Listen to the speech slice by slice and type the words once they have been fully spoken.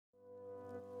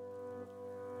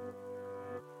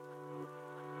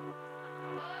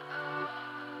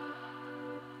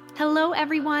Hello,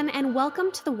 everyone, and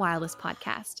welcome to the Wildest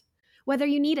podcast. Whether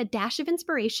you need a dash of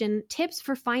inspiration, tips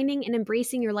for finding and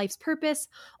embracing your life's purpose,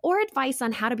 or advice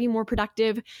on how to be more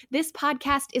productive, this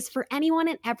podcast is for anyone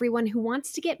and everyone who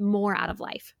wants to get more out of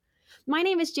life. My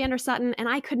name is Jandra Sutton, and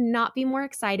I could not be more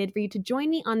excited for you to join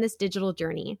me on this digital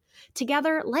journey.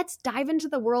 Together, let's dive into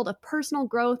the world of personal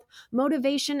growth,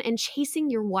 motivation, and chasing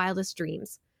your wildest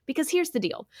dreams. Because here's the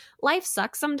deal, life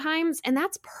sucks sometimes, and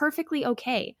that's perfectly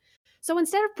okay. So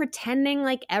instead of pretending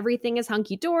like everything is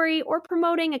hunky-dory or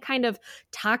promoting a kind of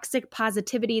toxic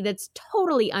positivity that's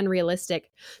totally unrealistic,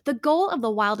 the goal of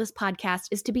the Wildest podcast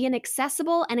is to be an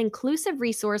accessible and inclusive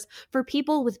resource for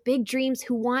people with big dreams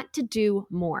who want to do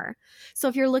more. So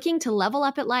if you're looking to level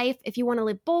up at life, if you want to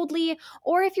live boldly,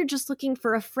 or if you're just looking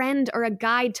for a friend or a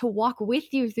guide to walk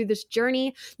with you through this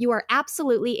journey, you are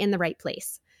absolutely in the right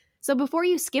place. So before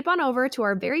you skip on over to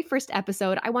our very first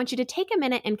episode, I want you to take a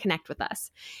minute and connect with us.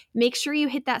 Make sure you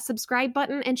hit that subscribe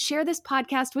button and share this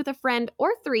podcast with a friend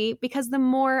or three, because the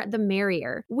more, the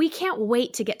merrier. We can't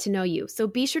wait to get to know you, so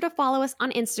be sure to follow us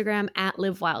on Instagram at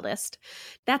LiveWildest.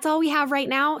 That's all we have right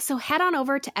now, so head on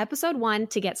over to episode 1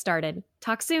 to get started.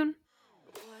 Talk soon.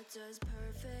 What does